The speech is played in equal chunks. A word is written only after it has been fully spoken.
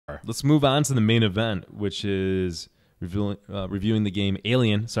Let's move on to the main event, which is reviewing the game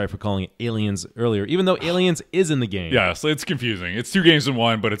Alien. Sorry for calling it Aliens earlier, even though Aliens is in the game. Yeah, so it's confusing. It's 2 games in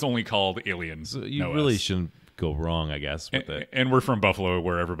one, but it's only called Aliens. So you really shouldn't go wrong, I guess, with it. And we're from Buffalo,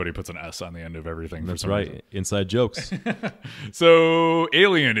 where everybody puts an S on the end of everything. That's right. Reason. Inside jokes. So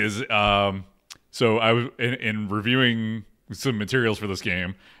Alien is... so I was in reviewing some materials for this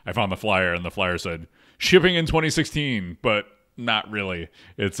game, I found the flyer, and the flyer said, shipping in 2016, but... not really.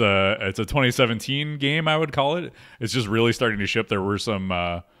 It's a 2017 game, I would call it. It's just really starting to ship. There were some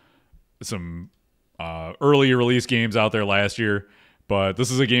early release games out there last year, but this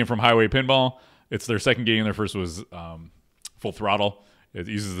is a game from Heighway Pinball. It's their second game. Their first was Full Throttle. It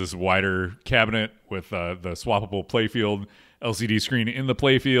uses this wider cabinet with the swappable playfield LCD screen in the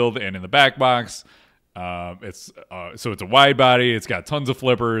playfield and in the back box. So it's a wide body. It's got tons of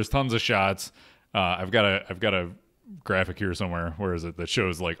flippers, tons of shots. I've got a graphic here somewhere. Where is it? That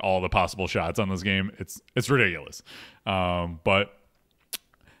shows like all the possible shots on this game. It's ridiculous. But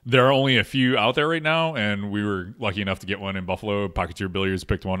there are only a few out there right now, and we were lucky enough to get one in Buffalo. Pocketeer Billiards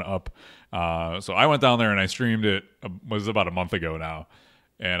picked one up. So I went down there and I streamed it. It was about a month ago now,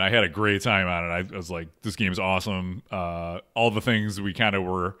 and I had a great time on it. I was like, this game's awesome. All the things we kind of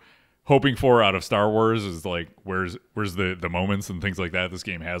were hoping for out of Star Wars is like, where's the moments and things like that. This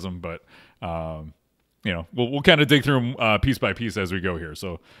game has them, but you know, we'll kind of dig through them piece by piece as we go here.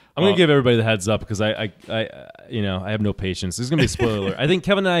 So I'm gonna give everybody the heads up because I have no patience. This is gonna be a spoiler alert. I think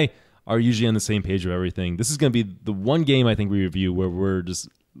Kevin and I are usually on the same page of everything. This is gonna be the one game I think we review where we're just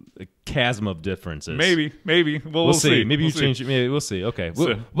a chasm of differences. Maybe. We'll see. Maybe you change it. Maybe we'll see. Okay.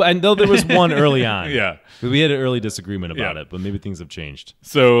 I know there was one early on. Yeah, we had an early disagreement about it, but maybe things have changed.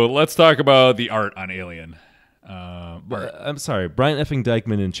 So let's talk about the art on Alien. I'm sorry, Brian effing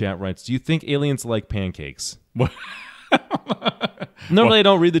Dykeman in chat writes, do you think aliens like pancakes? Normally I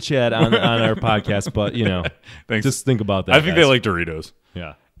don't read the chat on our podcast, but you know, just think about that. I think they like Doritos.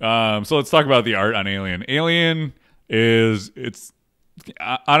 Yeah. So let's talk about the art on Alien. Alien it's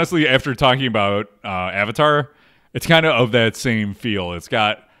honestly, after talking about Avatar, it's kind of that same feel. It's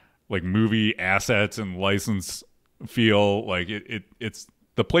got like movie assets and license feel. Like it's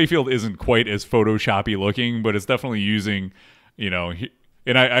the playfield isn't quite as photoshoppy looking, but it's definitely using, you know,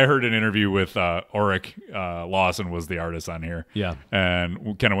 and I heard an interview with Ulrich Lawson was the artist on here. Yeah.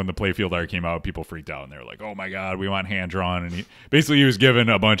 And kind of when the playfield art came out, people freaked out and they were like, oh my God, we want hand drawn. And he was given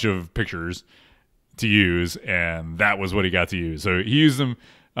a bunch of pictures to use, and that was what he got to use. So he used them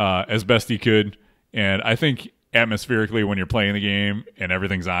as best he could. And I think atmospherically, when you're playing the game and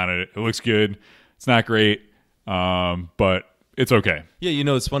everything's on it, it looks good. It's not great, but it's okay. Yeah, you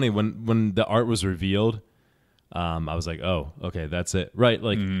know, it's funny when the art was revealed, I was like, oh, okay, that's it, right?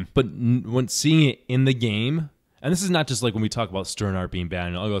 Like, but when seeing it in the game, and this is not just like when we talk about Stern art being bad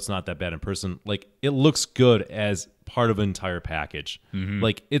and oh, it's not that bad in person. Like, it looks good as part of an entire package.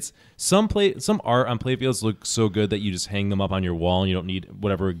 Like, it's some art on playfields look so good that you just hang them up on your wall and you don't need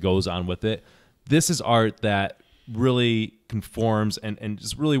whatever goes on with it. This is art that really conforms and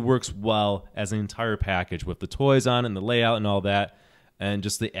just really works well as an entire package with the toys on and the layout and all that, and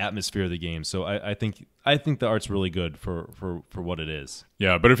just the atmosphere of the game. So I think the art's really good for what it is.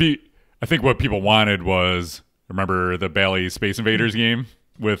 Yeah, but I think what people wanted was, remember the Bally Space Invaders game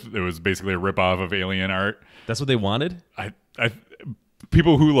it was basically a ripoff of Alien art. That's what they wanted?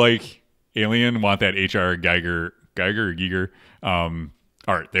 People who like Alien want that H.R. Geiger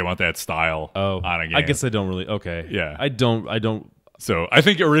art. They want that style on a game. I guess I don't really. Okay. Yeah. I don't. So I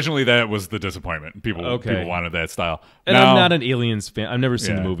think originally that was the disappointment. People wanted that style. And now, I'm not an Aliens fan. I've never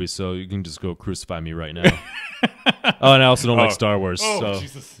seen the movie, so you can just go crucify me right now. Oh, and I also don't like Star Wars. So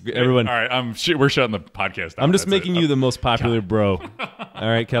Jesus. Everyone, all right, we're shutting the podcast down. I'm just making you the most popular bro. All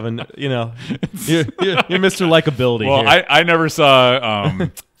right, Kevin. You know, you're Mr. Likability. Well, here. I never saw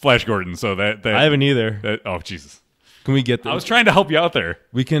Flash Gordon, so that I haven't either. Oh Jesus. Can we get that? I was trying to help you out there.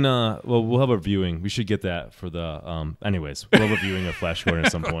 We can, we'll have a viewing. We should get that for the, anyways, we'll have a viewing of Flash Gordon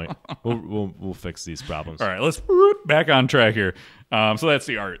at some point. We'll fix these problems. All right, let's back on track here. So that's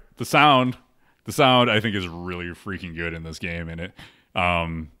the art. The sound I think is really freaking good in this game. And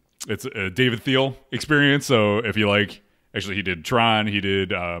it's a David Thiel experience. So if you like, actually he did Tron, he did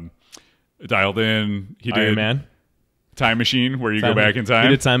Dialed In, he did Iron Man. Time Machine, where you go back in time. He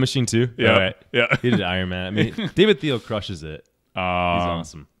did Time Machine too? Yeah. Right. Yeah. He did Iron Man. I mean, David Thiel crushes it. He's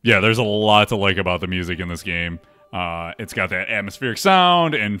awesome. Yeah, there's a lot to like about the music in this game. It's got that atmospheric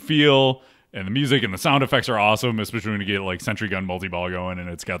sound and feel, and the music and the sound effects are awesome, especially when you get like Sentry Gun multi-ball going, and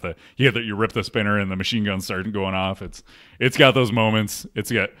it's got you rip the spinner and the machine guns start going off. It's got those moments.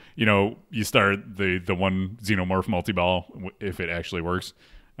 It's got, you know, you start the one Xenomorph multi-ball, if it actually works.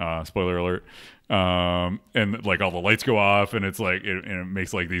 Spoiler alert. And like all the lights go off, and it's like it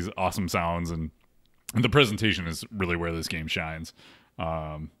makes like these awesome sounds, and the presentation is really where this game shines.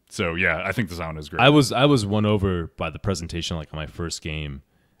 So yeah, I think the sound is great. I was won over by the presentation like on my first game.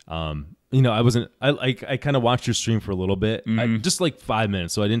 You know, I kind of watched your stream for a little bit, just like 5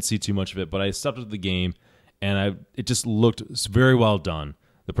 minutes, so I didn't see too much of it. But I stepped into the game, and it just looked very well done.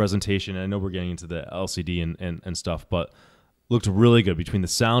 The presentation. I know we're getting into the LCD and stuff, but looked really good between the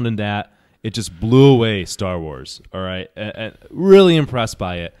sound and that. It just blew away Star Wars. All right, and really impressed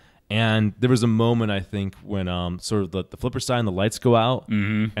by it. And there was a moment, I think, when sort of the flipper side and the lights go out,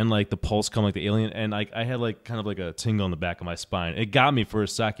 and like the pulse come like the alien, and like I had like kind of like a tingle in the back of my spine. It got me for a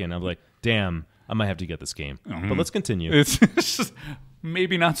second. I'm like, damn, I might have to get this game. But let's continue. It's just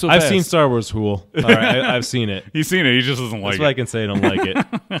maybe not so. I've fast. seen Star Wars, Fool. All right, I've seen it. He's seen it. He just doesn't like That's it. what I can say. I don't like it.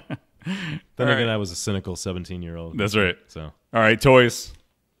 Then All again, right. I was a cynical 17-year-old. That's right. So, All right, toys.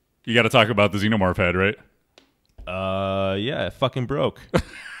 You got to talk about the Xenomorph head, right? yeah, it fucking broke.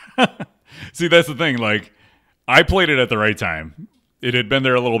 See, that's the thing. Like, I played it at the right time. It had been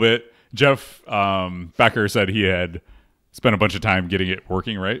there a little bit. Jeff Becker said he had spent a bunch of time getting it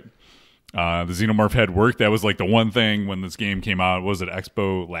working, right? The Xenomorph head worked. That was like the one thing when this game came out. Was it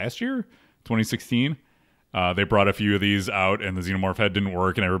Expo last year, 2016? They brought a few of these out, and the Xenomorph head didn't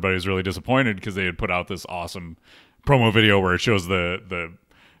work, and everybody was really disappointed because they had put out this awesome promo video where it shows the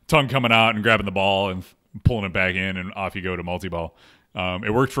tongue coming out and grabbing the ball and pulling it back in, and off you go to multi-ball.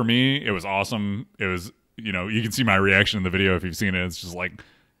 It worked for me. It was awesome. It was, you know, you can see my reaction in the video if you've seen it. It's just like,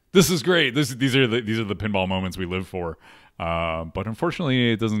 this is great. These are the pinball moments we live for. But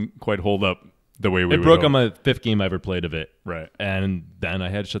unfortunately, it doesn't quite hold up the way we. It broke on my 5th game I ever played of it. Right, and then I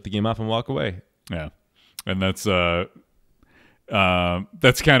had to shut the game off and walk away. Yeah, and that's kind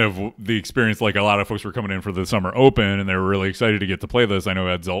of the experience. Like, a lot of folks were coming in for the summer open, and they were really excited to get to play this. I know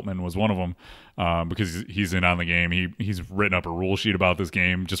Ed Zeltman was one of them because he's in on the game. He's written up a rule sheet about this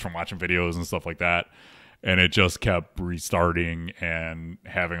game just from watching videos and stuff like that. And it just kept restarting and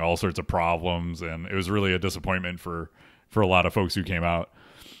having all sorts of problems, and it was really a disappointment for a lot of folks who came out.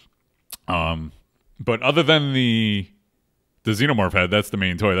 But other than the Xenomorph head, that's the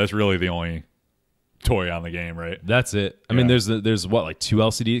main toy. That's really the only toy on the game, right? That's it. I mean, there's what, like 2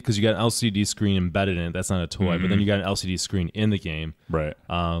 LCD, because you got an LCD screen embedded in it. That's not a toy, but then you got an LCD screen in the game, right?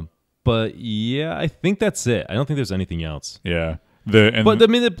 But yeah, I think that's it. I don't think there's anything else. Yeah. But I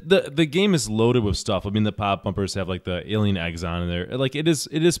mean, the game is loaded with stuff. I mean, the pop bumpers have like the alien eggs on in there. Like, it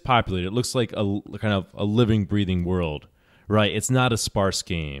is populated. It looks like a kind of a living, breathing world, right? It's not a sparse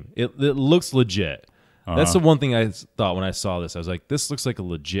game. It looks legit. That's the one thing I thought when I saw this. I was like, this looks like a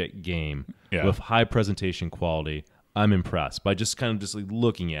legit game with high presentation quality. I'm impressed by just kind of just like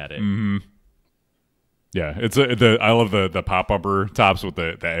looking at it. Yeah, I love the pop bumper tops with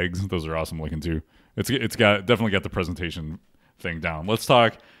the eggs. Those are awesome looking too. It's definitely got the presentation thing down. Let's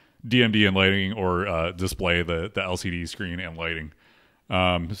talk DMD and lighting, or display, the LCD screen and lighting.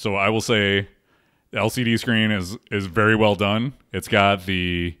 So I will say the LCD screen is very well done. It's got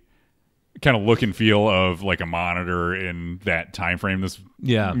the kind of look and feel of like a monitor in that time frame. This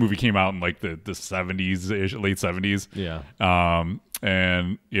movie came out in like the 70s-ish, late 70s. Yeah.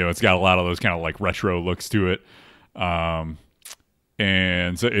 And you know, it's got a lot of those kind of like retro looks to it. And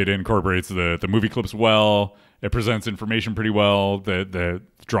so it incorporates the movie clips well. It presents information pretty well. The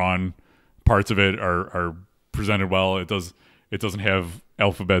drawn parts of it are presented well. It doesn't have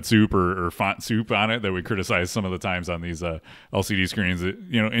alphabet soup or font soup on it that we criticize some of the times on these LCD screens.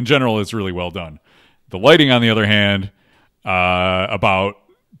 You know, in general, it's really well done. The lighting, on the other hand, about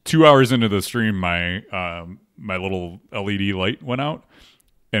 2 hours into the stream, my little LED light went out,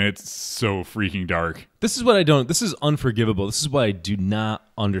 and it's so freaking dark. This is unforgivable. This is what I do not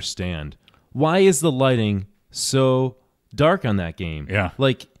understand. Why is the lighting so dark on that game? Yeah.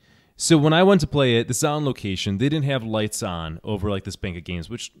 Like, so when I went to play it, this is on location. They didn't have lights on over like this bank of games,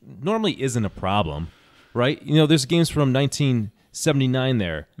 which normally isn't a problem, right? You know, there's games from 1979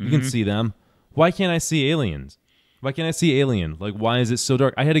 there. You can see them. Why can't I see aliens? Why can't I see Alien? Like, why is it so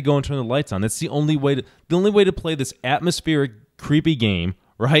dark? I had to go and turn the lights on. That's the only way to play this atmospheric, creepy game,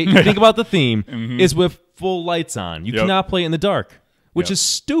 right? You think about the theme is with full lights on. You cannot play it in the dark. Which is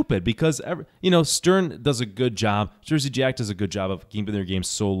stupid because, Stern does a good job. Jersey Jack does a good job of keeping their games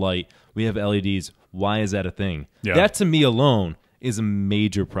so light. We have LEDs. Why is that a thing? Yeah. That, to me alone, is a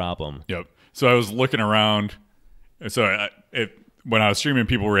major problem. Yep. So I was looking around. So when I was streaming,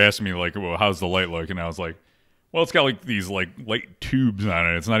 people were asking me, like, well, how's the light look? And I was like, well, it's got like these like light tubes on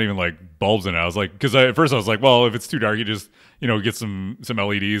it. It's not even like bulbs in it. I was like, because at first I was like, well, if it's too dark, you just get some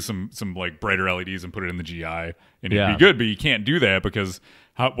LEDs, some like brighter LEDs, and put it in the GI, and it'd be good. But you can't do that because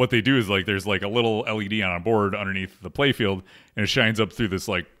what they do is like there's like a little LED on a board underneath the playfield, and it shines up through this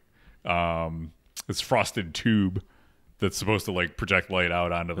like this frosted tube that's supposed to like project light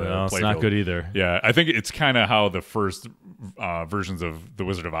out onto the playfield. It's not good either. Yeah, I think it's kind of how the first versions of The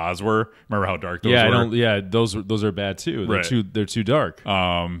Wizard of Oz were. Remember how dark those were? Those are bad too. They're too dark.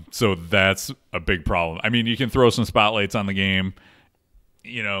 So that's a big problem. I mean, you can throw some spotlights on the game.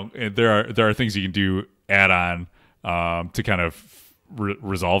 You know, there are things you can do add on to kind of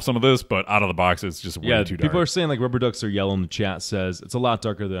resolve some of this, but out of the box it's just way too dark. People are saying like Rubber Ducks Are Yellow in the chat says it's a lot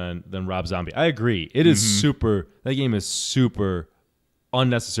darker than Rob Zombie. I agree. It is super. That game is super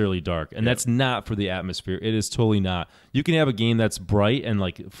unnecessarily dark, and that's not for the atmosphere. It is totally not. You can have a game that's bright and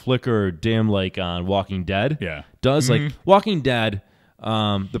like flicker or dim, like on Walking Dead. Yeah, like Walking Dead.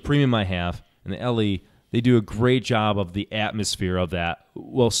 The premium I have and the LE, they do a great job of the atmosphere of that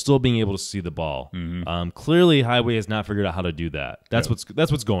while still being able to see the ball. Clearly, Heighway has not figured out how to do that. That's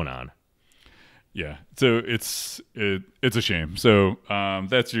what's going on. Yeah, so it's a shame. So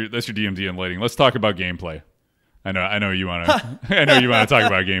that's your DMD and lighting. Let's talk about gameplay. I know you want to. I know you want to talk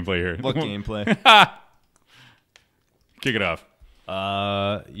about gameplay here. What gameplay? Kick it off.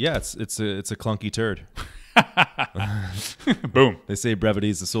 It's a clunky turd. Boom. They say brevity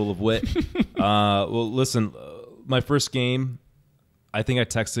is the soul of wit. Well, listen, my first game, I think I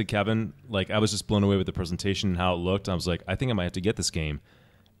texted Kevin, like I was just blown away with the presentation and how it looked. I was like, I think I might have to get this game.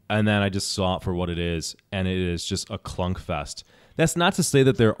 And then I just saw it for what it is, and it is just a clunk fest. That's not to say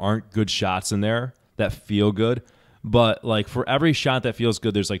that there aren't good shots in there that feel good, but like for every shot that feels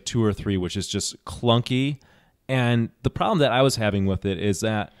good, there's like 2 or 3 which is just clunky. And the problem that I was having with it is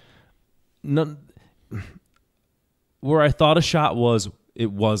that where I thought a shot was,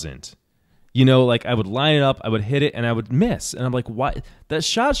 it wasn't. You know, like I would line it up, I would hit it, and I would miss. And I'm like, why? That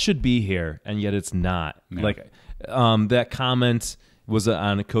shot should be here, and yet it's not. Yeah. Like that comment was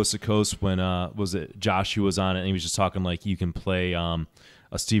on Coast to Coast when was it Josh who was on it, and he was just talking like you can play a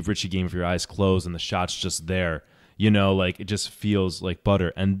Steve Ritchie game with your eyes closed, and the shot's just there. You know, like it just feels like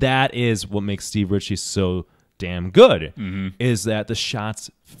butter. And that is what makes Steve Ritchie so damn good, is that the shots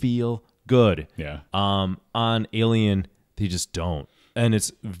feel good. Yeah. On Alien, they just don't. And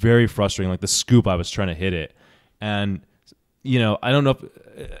it's very frustrating. Like the scoop, I was trying to hit it. And, you know, I don't know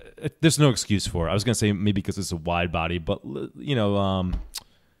if there's no excuse for it. I was going to say maybe because it's a wide body, but, you know,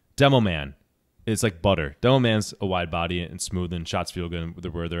 Demo Man, it's like butter. Demo Man's a wide body and smooth, and shots feel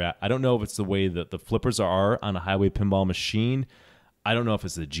good where they're at. I don't know if it's the way that the flippers are on a Heighway pinball machine. I don't know if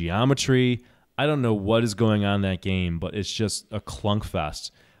it's the geometry. I don't know what is going on in that game, but it's just a clunk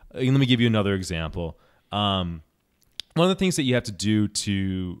fest. Let me give you another example. One of the things that you have to do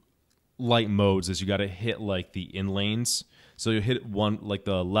to light modes is you got to hit like the in lanes. So you hit one, like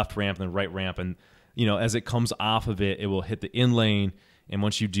the left ramp and the right ramp, and you know as it comes off of it, it will hit the in lane. And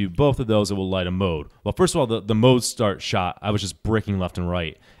once you do both of those, it will light a mode. Well, first of all, the mode start shot, I was just bricking left and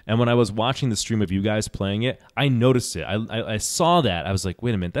right. And when I was watching the stream of you guys playing it, I noticed it. I saw that. I was like,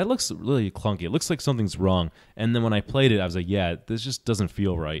 wait a minute, that looks really clunky. It looks like something's wrong. And then when I played it, I was like, yeah, this just doesn't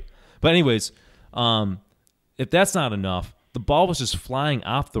feel right. But anyways, if that's not enough, the ball was just flying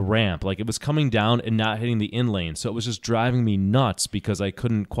off the ramp. Like it was coming down and not hitting the in lane. So it was just driving me nuts because I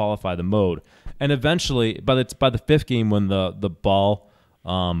couldn't qualify the mode. And eventually, by the 5th game, when the ball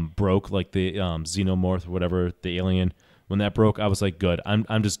broke, like the xenomorph or whatever, the alien, when that broke, I was like, good,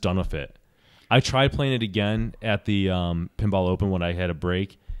 I'm just done with it. I tried playing it again at the Pinball Open when I had a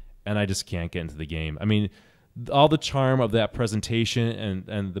break, and I just can't get into the game. I mean, all the charm of that presentation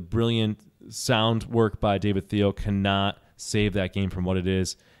and the brilliant sound work by David Theo cannot save that game from what it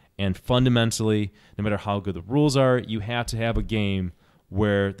is. And fundamentally, no matter how good the rules are, you have to have a game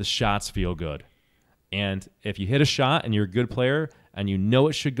where the shots feel good. And if you hit a shot and you're a good player and you know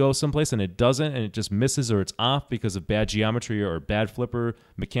it should go someplace and it doesn't, and it just misses or it's off because of bad geometry or bad flipper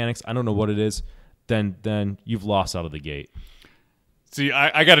mechanics, I don't know what it is, then you've lost out of the gate. See,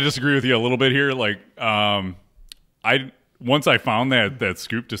 I got to disagree with you a little bit here. Like, once I found that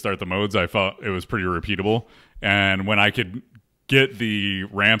scoop to start the modes, I felt it was pretty repeatable. And when I could get the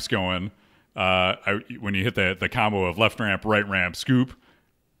ramps going, when you hit the combo of left ramp, right ramp, scoop,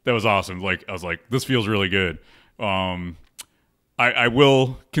 that was awesome. Like I was like, this feels really good. I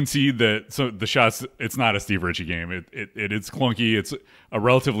will concede that the shots, it's not a Steve Ritchie game. It's clunky. It's a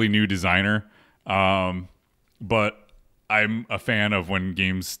relatively new designer, but I'm a fan of when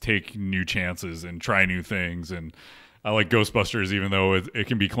games take new chances and try new things. And I like Ghostbusters, even though it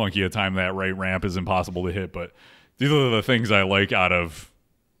can be clunky at times. That right ramp is impossible to hit. But these are the things I like out of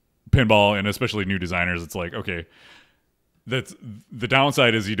pinball, and especially new designers. It's like, okay, that's the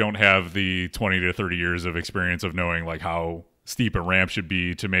downside is you don't have the 20 to 30 years of experience of knowing like how steep a ramp should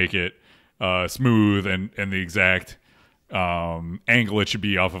be to make it smooth and the exact angle it should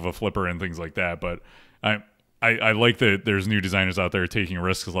be off of a flipper and things like that. But I like that there's new designers out there taking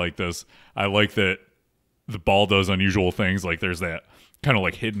risks like this. I like that the ball does unusual things. Like there's that kind of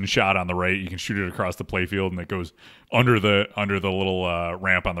like hidden shot on the right. You can shoot it across the playfield, and it goes under the little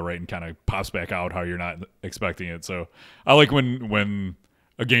ramp on the right and kind of pops back out how you're not expecting it. So I like when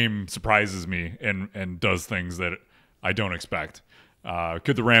a game surprises me and does things that I don't expect.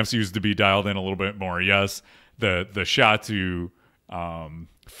 Could the ramps used to be dialed in a little bit more? Yes. The shot to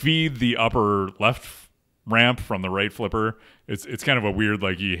feed the upper left ramp from the right flipper, it's kind of a weird,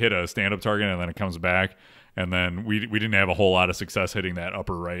 like you hit a stand-up target and then it comes back. And then we didn't have a whole lot of success hitting that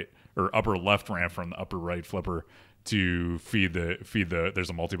upper right or upper left ramp from the upper right flipper to feed the there's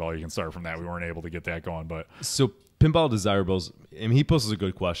a multi-ball you can start from that. We weren't able to get that going. But so Pinball Desirables, I mean, he poses a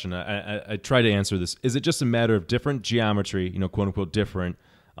good question. I try to answer this. Is it just a matter of different geometry, quote unquote different,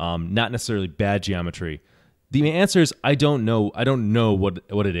 not necessarily bad geometry? The answer is I don't know. I don't know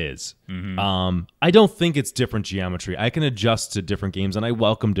what it is. Mm-hmm. I don't think it's different geometry. I can adjust to different games, and I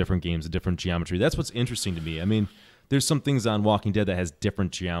welcome different games with different geometry. That's what's interesting to me. I mean, there's some things on Walking Dead that has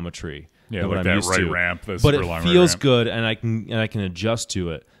different geometry. Yeah, like that right ramp. But it feels good, and I can adjust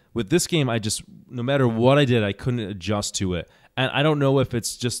to it. With this game, no matter what I did, I couldn't adjust to it. And I don't know if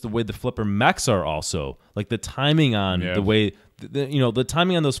it's just the way the flipper mechs are also. Like the timing on the way, the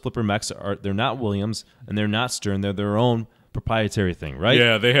timing on those flipper mechs they're not Williams and they're not Stern. They're their own proprietary thing, right?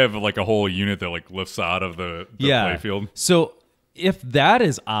 Yeah, they have like a whole unit that like lifts out of the playfield. So if that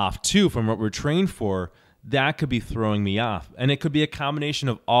is off too from what we're trained for, that could be throwing me off. And it could be a combination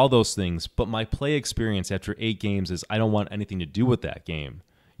of all those things. But my play experience after 8 games is I don't want anything to do with that game.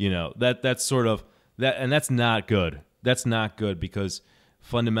 That's sort of that, and that's not good. That's not good because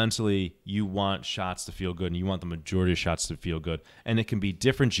fundamentally you want shots to feel good and you want the majority of shots to feel good. And it can be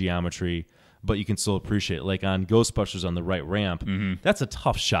different geometry, but you can still appreciate it. Like on Ghostbusters on the right ramp, that's a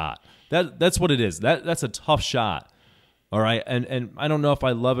tough shot. That's what it is. That's a tough shot. All right. And I don't know if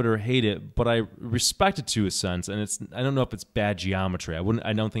I love it or hate it, but I respect it to a sense. And I don't know if it's bad geometry.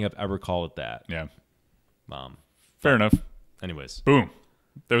 I don't think I've ever called it that. Yeah. Fair enough. Anyways. Boom.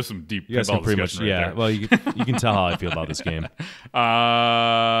 There was some deep pinball discussion right there. Well, you can tell how I feel about this game.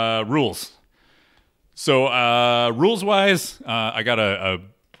 Rules. So rules-wise, I got a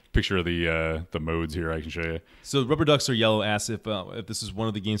picture of the modes here I can show you. So Rubber Ducks Are Yellow asks if this is one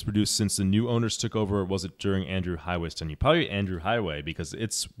of the games produced since the new owners took over, or was it during Andrew Heighway's tenure? Probably Andrew Heighway, because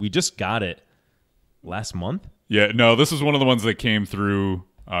we just got it last month. Yeah, no, this is one of the ones that came through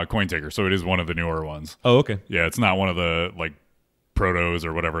CoinTaker, so it is one of the newer ones. Oh, okay. Yeah, it's not one of the like protos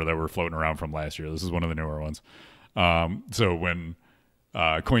or whatever that were floating around from last year. This is one of the newer ones. So when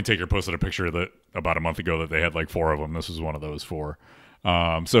CoinTaker posted a picture that about a month ago that they had like 4 of them, this was one of those 4.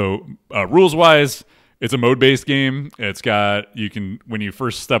 So rules wise, it's a mode based game. It's got, when you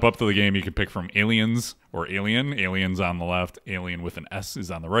first step up to the game, you can pick from aliens or alien. Aliens on the left, alien with an S is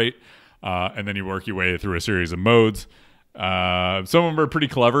on the right. And then you work your way through a series of modes. Some of them are pretty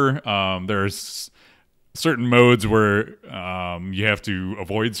clever. There's certain modes where you have to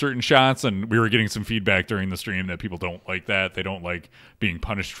avoid certain shots, and we were getting some feedback during the stream that people don't like that. They don't like being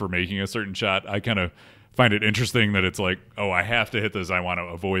punished for making a certain shot. I kind of find it interesting that it's like, oh, I have to hit this. I want to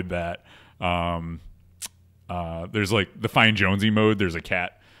avoid that. There's like the Fine Jonesy mode. There's a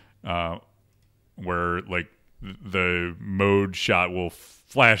cat where like the mode shot will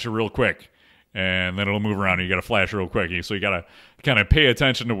flash real quick, and then it'll move around, and you got to flash real quick. So you got to kind of pay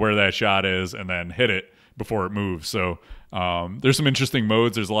attention to where that shot is and then hit it before it moves. So there's some interesting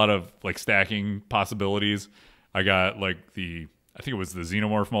modes. There's a lot of like stacking possibilities. I got like I think it was the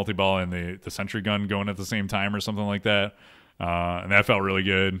Xenomorph multi-ball and the Sentry Gun going at the same time or something like that. And that felt really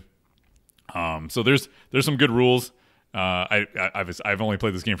good. So there's some good rules. I've only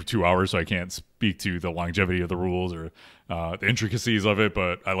played this game for 2 hours, so I can't speak to the longevity of the rules or the intricacies of it,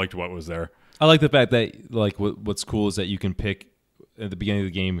 but I liked what was there. I like the fact that like what's cool is that you can pick at the beginning of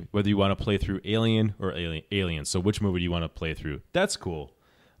the game whether you want to play through Alien or Alien. So which move do you want to play through? That's cool.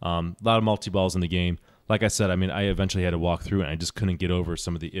 A lot of multi-balls in the game. Like I said, I mean, I eventually had to walk through it, and I just couldn't get over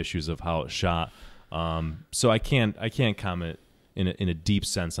some of the issues of how it shot. So I can't comment in a deep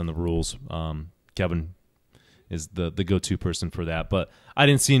sense on the rules. Kevin is the go-to person for that. But I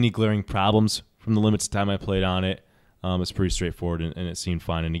didn't see any glaring problems from the limited time I played on it. It's pretty straightforward, and it seemed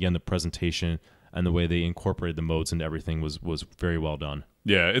fine. And again, the presentation and the way they incorporated the modes into everything was very well done.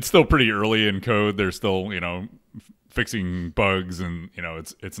 Yeah, it's still pretty early in code. They're still, fixing bugs, and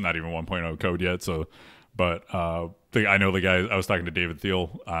it's not even 1.0 code yet. So, but I know the guys. I was talking to David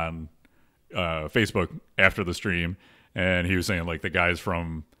Thiel on Facebook after the stream, and he was saying like the guys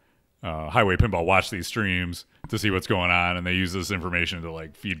from Heighway Pinball watch these streams to see what's going on, and they use this information to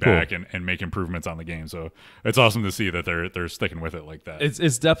like feedback and make improvements on the game. So it's awesome to see that they're sticking with it like that.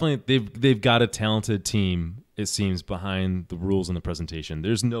 It's definitely they've got a talented team, it seems, behind the rules and the presentation.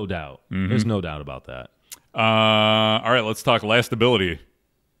 There's no doubt. There's no doubt about that. All right, let's talk lastability.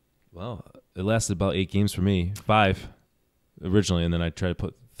 Well, it lasted about 8 games for me, 5 originally, and then I tried to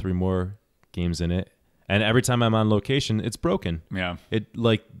put 3 more games in it. And every time I'm on location, it's broken. Yeah.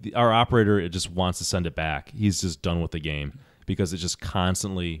 Our operator, it just wants to send it back. He's just done with the game because it's just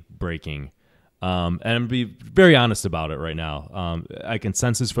constantly breaking. And I'm be very honest about it right now. I can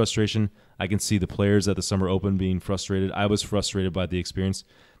sense his frustration. I can see the players at the Summer Open being frustrated. I was frustrated by the experience.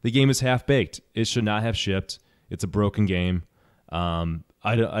 The game is half-baked. It should not have shipped. It's a broken game.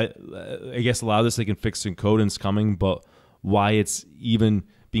 I guess a lot of this they can fix in code and it's coming, but why it's even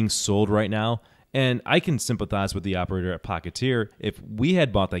being sold right now. And I can sympathize with the operator at Pocketeer. If we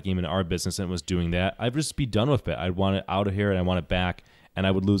had bought that game in our business and was doing that, I'd just be done with it. I'd want it out of here and I want it back, and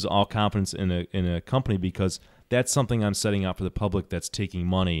I would lose all confidence in a company because that's something I'm setting out for the public that's taking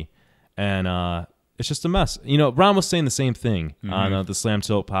money, and it's just a mess. You know, Ron was saying the same thing on the Slam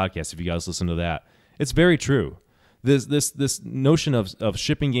Tilt podcast. If you guys listen to that, it's very true. This notion of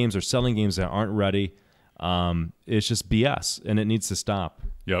shipping games or selling games that aren't ready, it's just BS, and it needs to stop.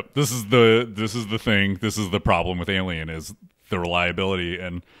 Yep. This is the thing. This is the problem with Alien is the reliability.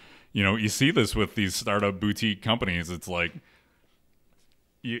 And, you know, you see this with these startup boutique companies. It's like,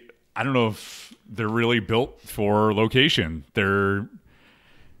 I don't know if they're really built for location. They're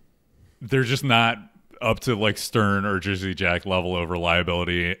just not up to like Stern or Jersey Jack level of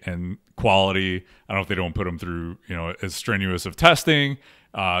reliability and quality. I don't know if they don't put them through, you know, as strenuous of testing.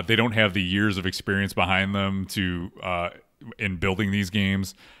 They don't have the years of experience behind them to in building these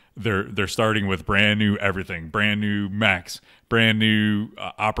games. They're starting with brand new everything, brand new mechs, brand new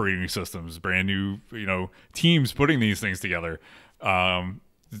operating systems, brand new, you know, teams putting these things together.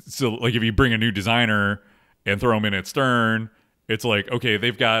 So like if you bring a new designer and throw them in at Stern, it's like, okay,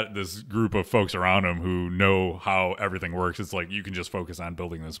 they've got this group of folks around them who know how everything works. It's like you can just focus on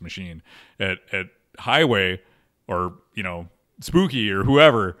building this machine. At Heighway or, you know, Spooky or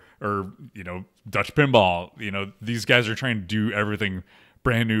whoever, or, you know, Dutch Pinball, you know, these guys are trying to do everything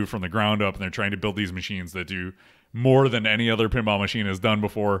brand new from the ground up, and they're trying to build these machines that do more than any other pinball machine has done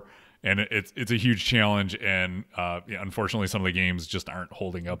before. And it's a huge challenge, and unfortunately, some of the games just aren't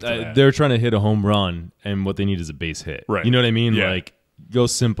holding up to that. They're trying to hit a home run, and what they need is a base hit. Right. You know what I mean? Yeah. Like, go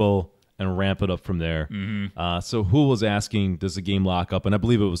simple and ramp it up from there. So Hool was asking, does the game lock up? And I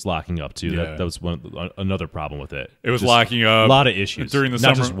believe it was locking up, too. Yeah. That was another problem with it. It was just locking up. A lot of issues. During the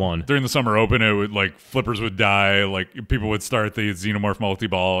not summer, just one. During the Summer Open, it would, like, flippers would die. Like, people would start the Xenomorph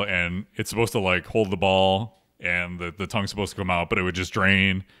multi-ball, and it's supposed to, like, hold the ball, and the tongue's supposed to come out, but it would just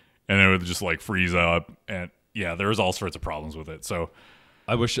drain. And it would just like freeze up, and yeah, there was all sorts of problems with it. So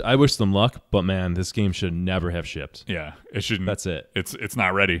I wish them luck, but man, this game should never have shipped. Yeah, it shouldn't. That's it. It's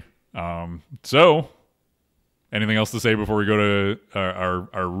not ready. So anything else to say before we go to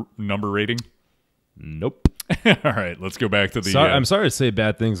our number rating? Nope. All right, let's go back to the. I'm sorry to say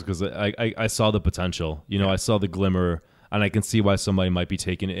bad things because I saw the potential. You know, I saw the glimmer, and I can see why somebody might be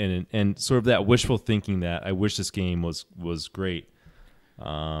taking it in, and sort of that wishful thinking that I wish this game was great.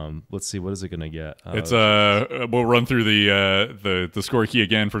 Let's see, what is it gonna get? It's we'll run through the score key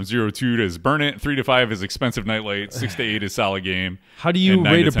again. From 0 to 2 is Burn It, 3 to 5 is Expensive Nightlight, 6 to 8 is Solid Game. How do you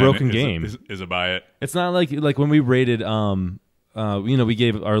rate a broken game? Is a buy it. It's not like when we rated you know, we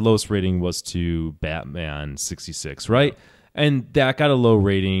gave our lowest rating was to Batman 66, right? And that got a low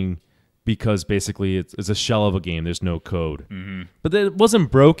rating because basically it's a shell of a game. There's no code, but it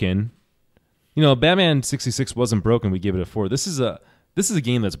wasn't broken. You know, Batman 66 wasn't broken. We gave it a 4. This is a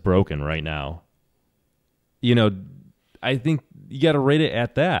game that's broken right now. You know, I think you got to rate it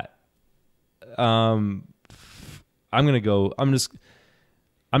at that. I'm not going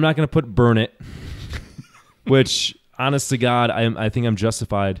to put Burn It, which, honest to God, I think I'm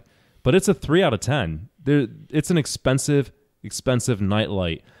justified. But it's a 3 out of 10. It's an expensive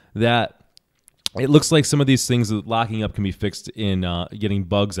nightlight that it looks like some of these things with locking up can be fixed in getting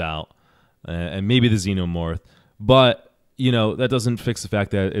bugs out and maybe the Xenomorph. But you know, that doesn't fix the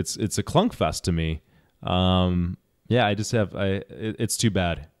fact that it's a clunk fest to me. Yeah, it's too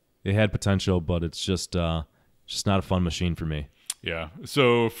bad. It had potential, but it's just not a fun machine for me. Yeah.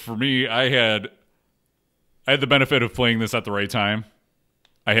 So for me, I had the benefit of playing this at the right time.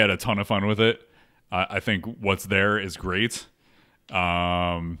 I had a ton of fun with it. I think what's there is great.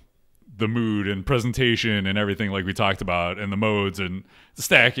 the mood and presentation and everything like we talked about, and the modes and the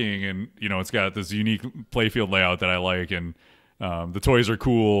stacking, and it's got this unique playfield layout that I like, and the toys are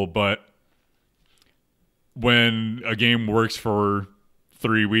cool. But when a game works for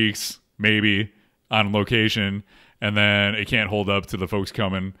 3 weeks maybe on location, and then it can't hold up to the folks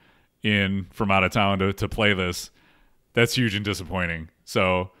coming in from out of town to play this, that's huge and disappointing.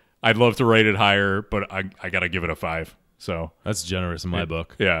 So I'd love to rate it higher, but I gotta give it a 5. So that's generous in my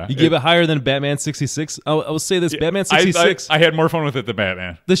book. Yeah, you give it higher than Batman 66. I will say this: Batman 66. I had more fun with it than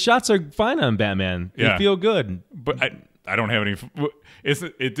Batman. The shots are fine on Batman. They feel good, but I don't have any.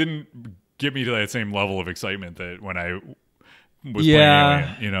 It didn't get me to that same level of excitement that when I was playing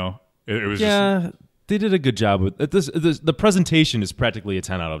Alien. It was just, they did a good job with this. The presentation is practically a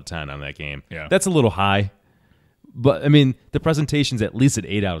 10 out of 10 on that game. Yeah, that's a little high, but I mean the presentation's at least an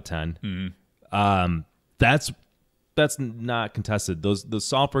 8 out of 10. Mm-hmm. That's not contested. The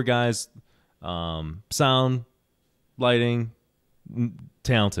software guys, sound, lighting,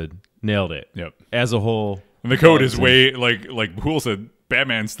 talented, nailed it. Yep. As a whole, and the code is way like Poole said.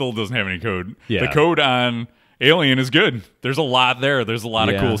 Batman still doesn't have any code. Yeah. The code on Alien is good. There's a lot there. There's a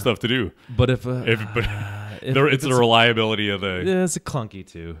lot of cool stuff to do. But it's the reliability of the. Yeah, it's a clunky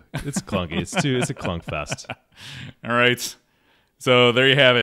too. It's clunky. It's a clunk fest. All right. So there you have it.